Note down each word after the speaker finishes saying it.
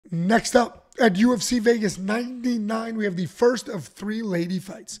Next up at UFC Vegas 99, we have the first of 3 lady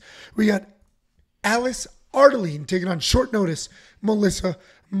fights. We got Alice Ardelean taking on short notice Melissa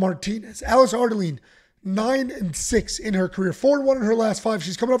Martinez. Alice Ardelean, 9-6 in her career, 4-1 in her last 5.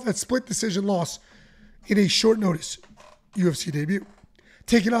 She's coming off that split decision loss in a short notice UFC debut.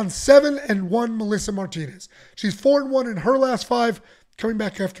 Taking on 7-1 Melissa Martinez. She's 4-1 in her last 5, coming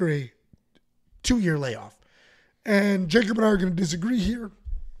back after a 2-year layoff. And Jacob and I are going to disagree here.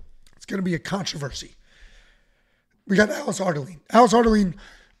 It's going to be a controversy. We got Alice Ardelean. Alice Ardelean,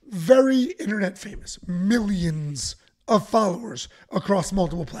 very internet famous, millions of followers across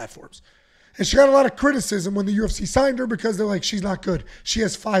multiple platforms. And she got a lot of criticism when the UFC signed her because they're like, she's not good. She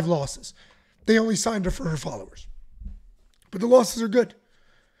has 5 losses. They only signed her for her followers. But the losses are good.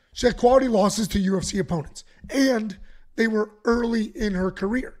 She had quality losses to UFC opponents. And they were early in her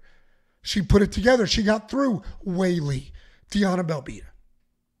career. She put it together. She got through Wei Lee, Diana Belbita.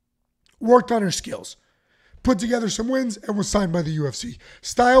 Worked on her skills. Put together some wins and was signed by the UFC.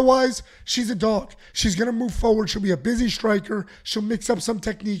 Style-wise, she's a dog. She's going to move forward. She'll be a busy striker. She'll mix up some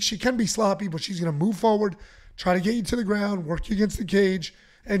techniques. She can be sloppy, but she's going to move forward, try to get you to the ground, work you against the cage,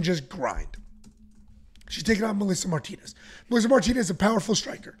 and just grind. She's taking on Melissa Martinez. Melissa Martinez is a powerful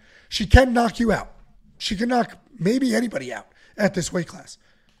striker. She can knock you out. She can knock maybe anybody out at this weight class.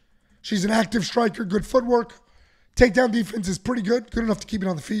 She's an active striker, good footwork. Takedown defense is pretty good enough to keep it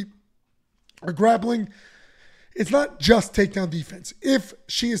on the feet. Her grappling, it's not just takedown defense. If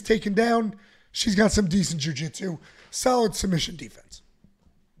she is taken down, she's got some decent jiu-jitsu, solid submission defense.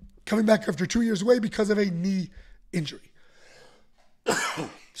 Coming back after 2 years away because of a knee injury.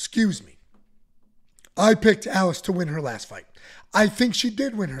 Excuse me. I picked Alice to win her last fight. I think she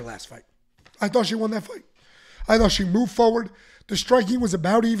did win her last fight. I thought she won that fight. I thought she moved forward. The striking was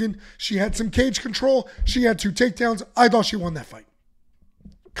about even. She had some cage control. She had 2 takedowns. I thought she won that fight.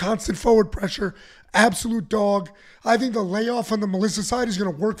 Constant forward pressure. Absolute dog. I think the layoff on the Melissa side is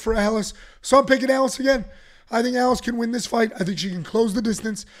going to work for Alice. So I'm picking Alice again. I think Alice can win this fight. I think she can close the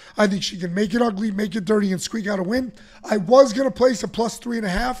distance. I think she can make it ugly, make it dirty, and squeak out a win. I was going to place a plus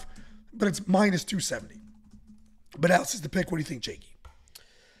 3.5, but it's minus 270. But Alice is the pick. What do you think, Jakey?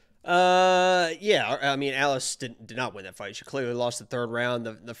 Yeah, I mean, Alice did not win that fight. She clearly lost the 3rd round.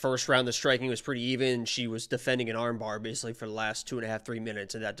 The first round, the striking was pretty even. She was defending an armbar basically for the last 2.5, 3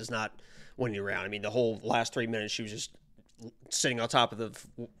 minutes, and that does not win you around. I mean, the whole last 3 minutes, she was just sitting on top of the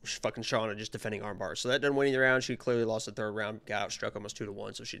fucking Shauna, just defending armbar. So that doesn't win you around. She clearly lost the 3rd round, got outstruck almost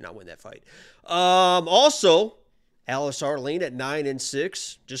 2-1, so she did not win that fight. Also, Alice Ardelean at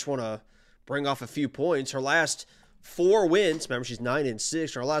 9-6. Just want to bring off a few points. Her last 4 wins, remember she's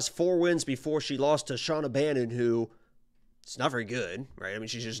 9-6. Her last 4 wins before she lost to Shauna Bannon, who is not very good, right? I mean,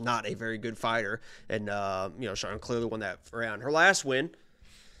 she's just not a very good fighter. And, Shauna clearly won that round. Her last win,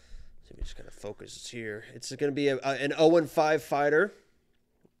 let me just kind of focus here. It's going to be an 0-5 fighter.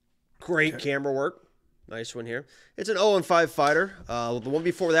 Great camera work. Nice one here. It's an 0-5 fighter. The one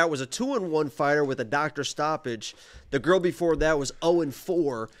before that was a 2-1 fighter with a doctor stoppage. The girl before that was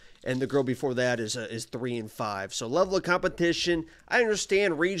 0-4. And the girl before that is 3-5. So level of competition. I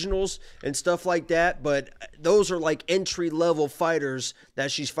understand regionals and stuff like that, but those are like entry-level fighters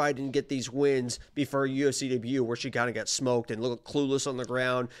that she's fighting to get these wins before her UFC debut, where she kind of got smoked and looked clueless on the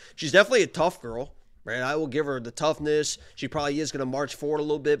ground. She's definitely a tough girl, right? I will give her the toughness. She probably is going to march forward a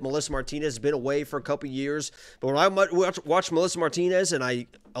little bit. Melissa Martinez has been away for a couple years, but when I watch Melissa Martinez, and I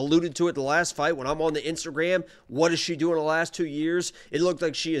alluded to it the last fight, when I'm on the Instagram, what is she doing the last 2 years? It looked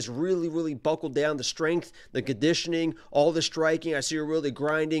like she has really, really buckled down the strength, the conditioning, all the striking. I see her really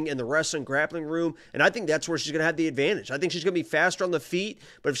grinding in the wrestling grappling room, and I think that's where she's going to have the advantage. I think she's going to be faster on the feet,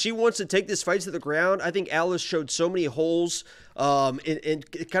 but if she wants to take this fight to the ground, I think Alice showed so many holes in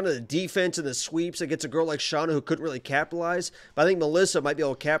kind of the defense and the sweeps against a girl like Shauna who couldn't really capitalize. But I think Melissa might be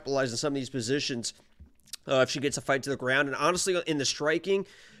able to capitalize in some of these positions if she gets a fight to the ground. And honestly, in the striking,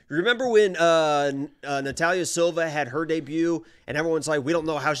 remember when Natalia Silva had her debut and everyone's like, we don't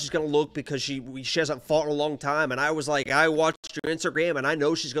know how she's going to look because she hasn't fought in a long time. And I was like, I watched her Instagram and I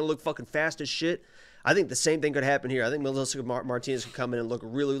know she's going to look fucking fast as shit. I think the same thing could happen here. I think Melissa Martinez could come in and look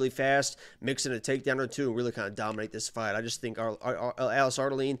really, really fast, mix in a takedown or two, and really kind of dominate this fight. I just think Alice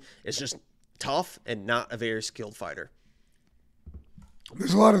Ardelean is just tough and not a very skilled fighter.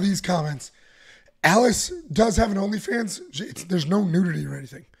 There's a lot of these comments. Alice does have an OnlyFans. There's no nudity or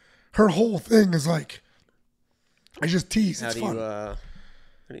anything. Her whole thing is like, I just tease. It's fun. How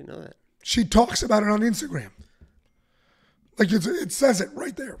do you know that? She talks about it on Instagram. Like it says it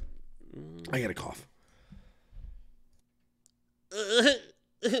right there. I got a cough.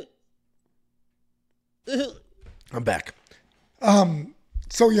 I'm back.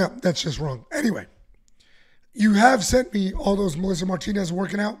 So, yeah, that's just wrong. Anyway, you have sent me all those Melissa Martinez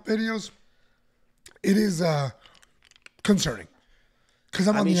working out videos. It is concerning. Because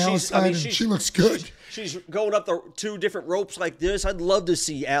I'm on the outside and she looks good. She's going up the 2 different ropes like this. I'd love to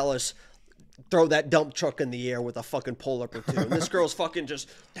see Alice throw that dump truck in the air with a fucking pull-up or 2. And this girl's fucking just,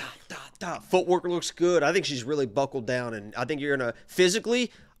 footwork looks good. I think she's really buckled down. And I think you're going to,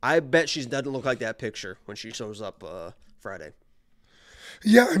 physically, I bet she doesn't look like that picture when she shows up Friday.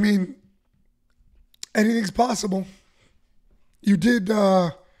 Yeah, I mean, anything's possible. You did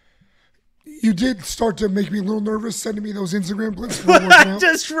start to make me a little nervous sending me those Instagram clips. I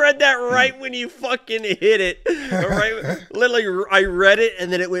just read that right when you fucking hit it. Right, literally, I read it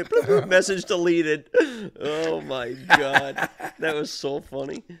and then it went bloop, bloop, message deleted. Oh my God. That was so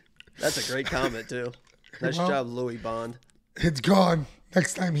funny. That's a great comment too. Nice job, Louis Bond. It's gone.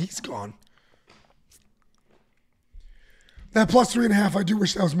 Next time he's gone. That plus 3.5, I do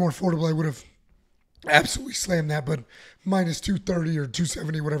wish that was more affordable. I would have absolutely slammed that, but minus 230 or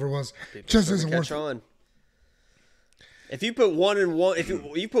 270, whatever it was, just isn't worth it. If you put 1 and 1, if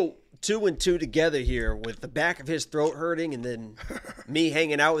you put 2 and 2 together here with the back of his throat hurting and then me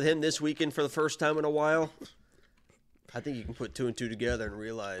hanging out with him this weekend for the first time in a while, I think you can put 2 and 2 together and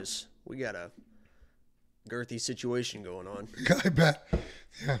realize we got a girthy situation going on. I bet.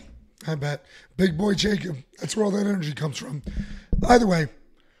 Yeah, I bet. Big boy Jacob. That's where all that energy comes from. Either way,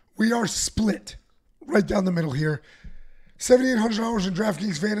 we are split right down the middle here. $7,800 in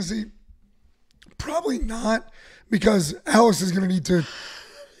DraftKings Fantasy. Probably not, because Alice is going to need to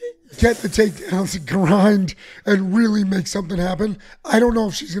get the takedowns and grind and really make something happen. I don't know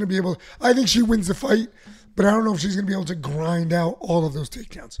if she's going to be able to. I think she wins the fight, but I don't know if she's going to be able to grind out all of those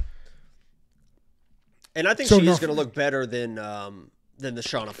takedowns. And I think she is going to look better than the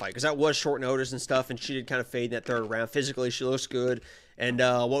Shauna fight, because that was short notice and stuff, and she did kind of fade in that 3rd round. Physically, she looks good. And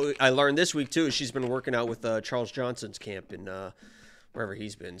what I learned this week, too, is she's been working out with Charles Johnson's camp in wherever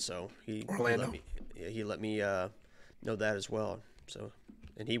he's been. So Orlando. He let me know that as well. So,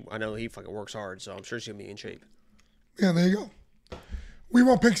 and I know he fucking works hard, so I'm sure she's going to be in shape. Yeah, there you go.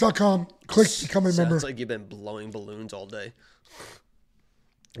 WeWantPicks.com. Click become a member. Sounds like you've been blowing balloons all day.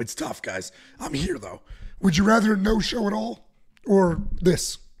 It's tough, guys. I'm here, though. Would you rather no show at all or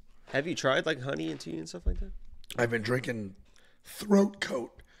this? Have you tried like honey and tea and stuff like that? I've been drinking throat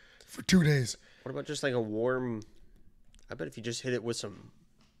coat for 2 days. What about just like a warm? I bet if you just hit it with some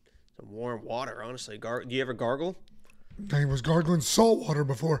warm water, honestly. Do you ever gargle? I was gargling salt water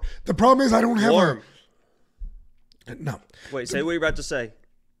before. The problem is I don't have warm. No. Wait, say what you're about to say.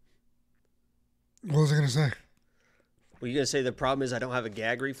 What was I going to say? Were you going to say the problem is I don't have a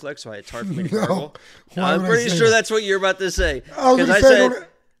gag reflex, so it's hard for me to gargle? Why I'm pretty sure that's what you're about to say. I was going to say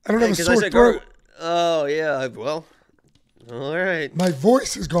I don't have a sore throat. Oh, yeah. Well, all right. My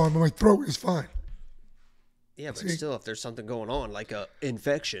voice is gone, but my throat is fine. Yeah, but still, if there's something going on, like a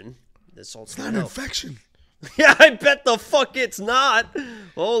infection, the salt's not an infection. Yeah, I bet the fuck it's not.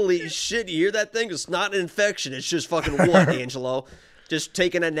 Holy shit, you hear that thing? It's not an infection. It's just fucking what, Angelo? Just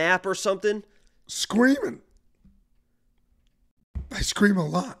taking a nap or something? Screaming. I scream a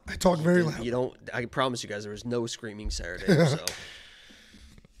lot. I talk very loud. You don't. I promise you guys, there was no screaming Saturday. So.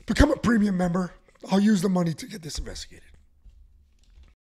 Become a premium member. I'll use the money to get this investigated.